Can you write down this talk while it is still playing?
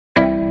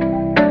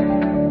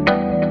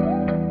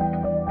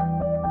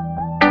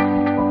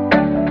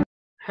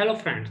Hello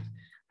friends,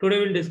 today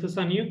we'll discuss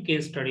a new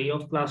case study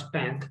of class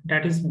 10th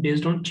that is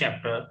based on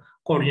chapter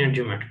coordinate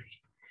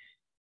geometry.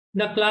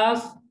 The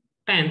class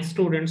 10th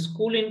students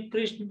school in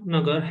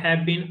Krishnanagar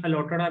have been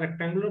allotted a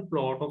rectangular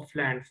plot of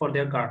land for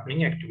their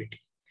gardening activity.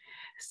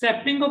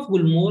 Sapling of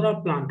gulmohar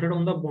are planted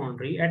on the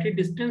boundary at a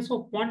distance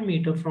of 1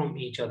 meter from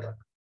each other.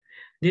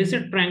 There is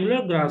a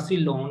triangular grassy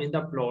lawn in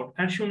the plot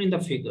as shown in the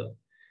figure.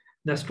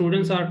 The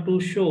students are to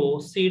show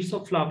seeds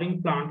of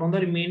flowering plant on the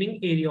remaining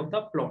area of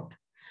the plot.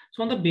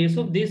 So on the base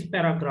of this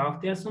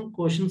paragraph, there are some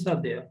questions are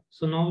there.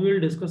 So now we will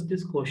discuss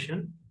this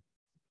question.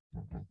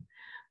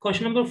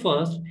 Question number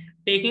first,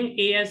 taking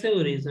A as a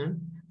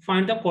origin,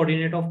 find the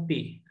coordinate of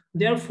P.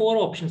 There are four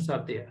options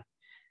are there.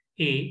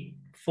 A,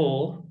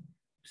 4,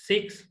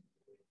 6,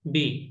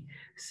 B,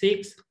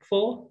 6,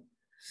 4,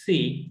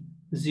 C,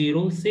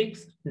 0,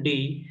 6,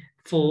 D,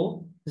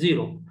 4,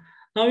 0.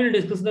 Now we will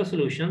discuss the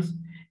solutions.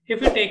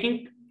 If you're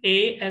taking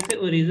A as a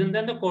origin,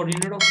 then the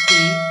coordinate of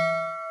P,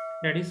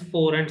 that is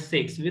 4 and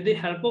 6. With the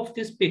help of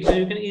this picture,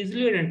 you can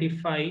easily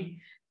identify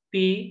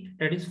P,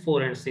 that is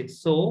 4 and 6.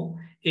 So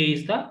A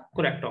is the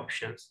correct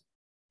options.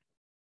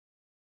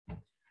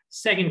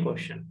 Second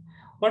question,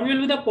 what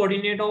will be the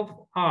coordinate of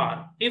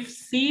R if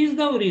C is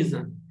the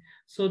origin?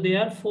 So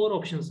there are four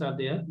options are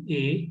there.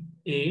 A,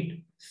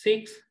 8,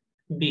 6,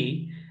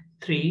 B,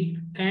 3,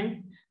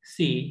 10,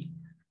 C,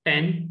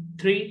 10,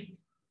 3,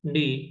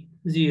 D,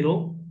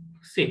 0,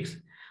 6.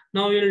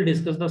 Now we will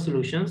discuss the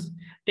solutions.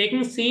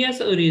 Taking C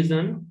as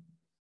origin,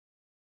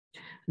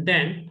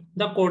 then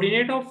the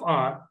coordinate of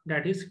R,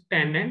 that is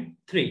 10 and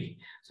 3.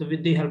 So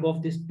with the help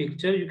of this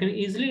picture, you can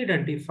easily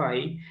identify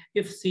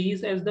if C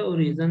is as the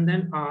origin,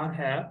 then R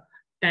have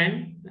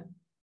 10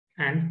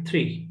 and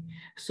 3.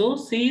 So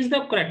C is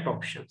the correct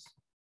options.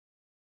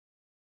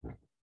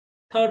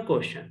 Third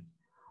question,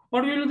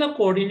 what will be the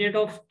coordinate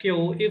of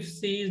Q if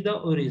C is the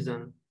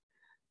origin?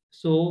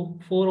 So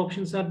four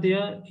options are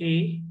there.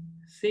 A,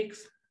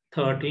 6,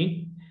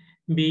 13.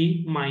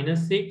 B,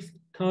 minus 6,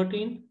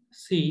 13.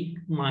 C,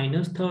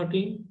 minus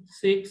 13,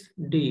 6.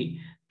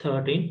 D,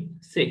 13,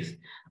 6.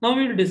 Now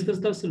we will discuss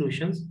the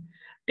solutions.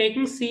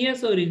 Taking C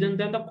as origin,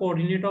 then the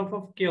coordinate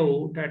of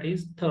Q, that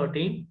is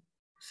 13,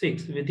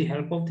 6. With the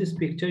help of this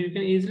picture, you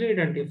can easily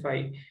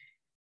identify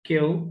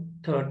Q,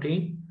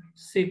 13,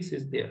 6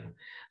 is there.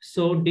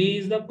 So D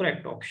is the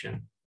correct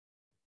option.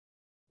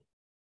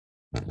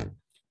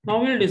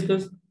 Now we will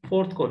discuss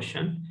fourth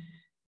question.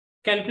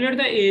 Calculate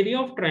the area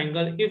of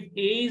triangle if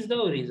A is the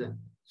origin.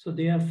 So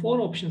there are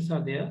four options are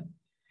there.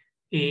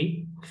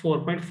 A,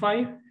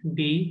 4.5,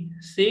 B,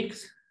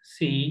 6,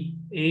 C,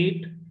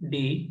 8,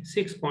 D,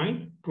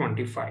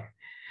 6.25.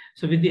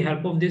 So with the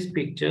help of these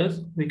pictures,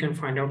 we can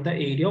find out the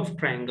area of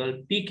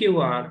triangle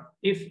PQR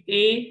if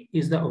A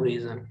is the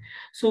origin.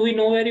 So we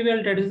know very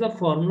well that is the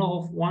formula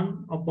of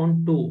 1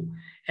 upon 2,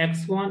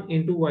 x1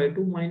 into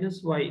y2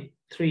 minus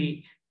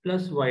y3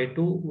 plus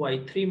y2,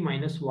 y3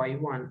 minus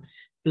y1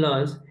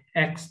 plus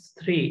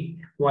x3,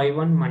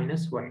 y1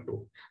 minus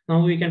y2.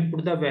 Now we can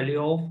put the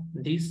value of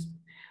this,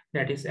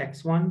 that is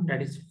x1,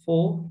 that is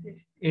 4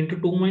 into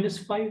 2 minus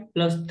 5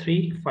 plus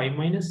 3, 5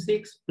 minus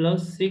 6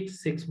 plus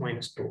 6, 6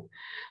 minus 2.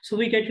 So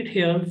we get it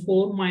here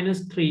 4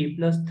 minus 3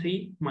 plus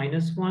 3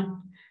 minus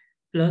 1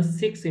 plus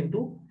 6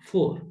 into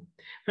 4.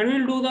 When we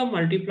will do the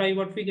multiply,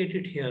 what we get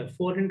it here,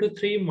 4 into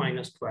 3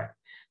 minus 12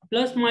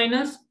 plus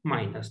minus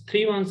minus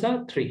 3 ones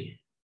are 3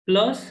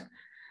 plus,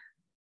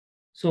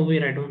 so we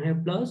write down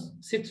here plus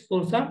 6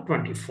 fours are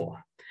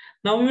 24.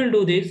 Now we will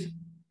do this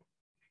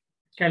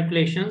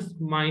calculations,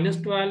 minus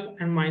 12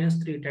 and minus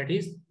 3, that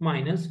is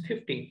minus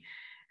 15,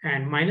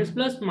 and minus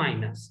plus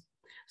minus.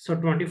 So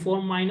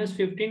 24 minus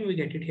 15, we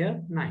get it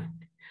here 9.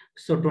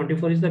 So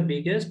 24 is the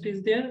biggest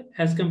is there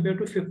as compared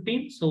to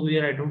 15. So we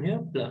write down here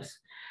plus.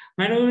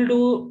 When we will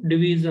do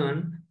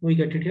division, we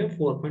get it here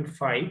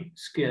 4.5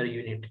 square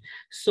unit.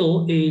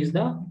 So A is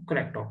the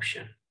correct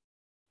option.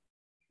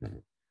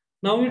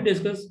 Now we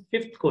discuss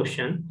fifth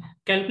question.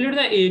 Calculate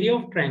the area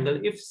of triangle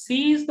if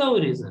C is the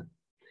origin.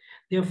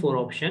 There are four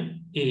options.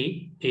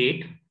 A,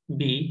 8,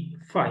 B,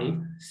 5,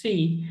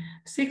 C,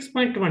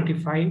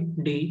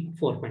 6.25, D,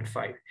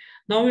 4.5.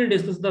 Now we'll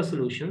discuss the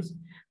solutions.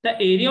 The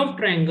area of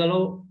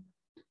triangle of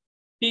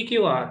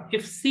PQR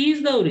if C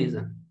is the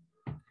origin.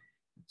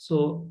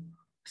 So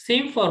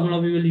same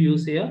formula we will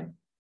use here.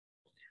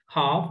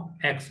 Half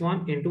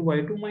x1 into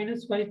y2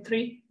 minus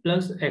y3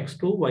 plus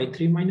x2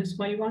 y3 minus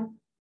y1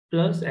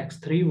 plus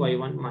x3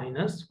 y1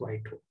 minus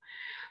y2.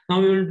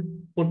 Now we will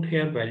put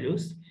here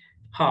values.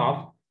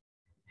 Half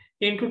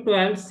into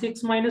 12,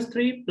 6 minus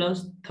 3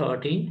 plus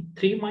 13,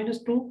 3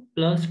 minus 2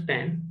 plus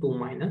 10, 2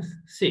 minus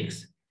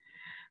 6.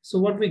 So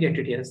what we get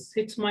it here,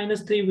 6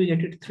 minus 3 we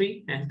get it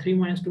 3 and 3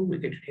 minus 2 we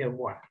get it here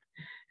 1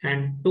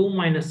 and 2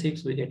 minus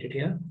 6 we get it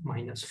here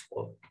minus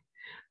 4.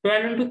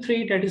 12 into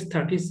 3 that is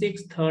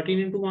 36, 13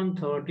 into 1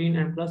 13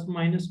 and plus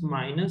minus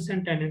minus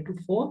and 10 into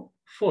 4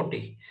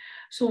 40.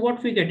 So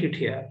what we get it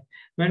here,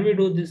 when we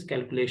do these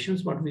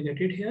calculations, what we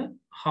get it here,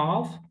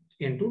 half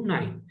into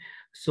 9.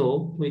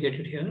 So we get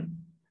it here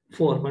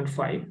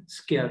 4.5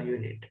 square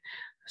unit.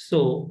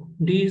 So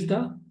D is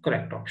the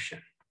correct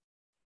option.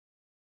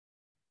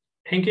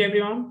 Thank you,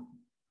 everyone.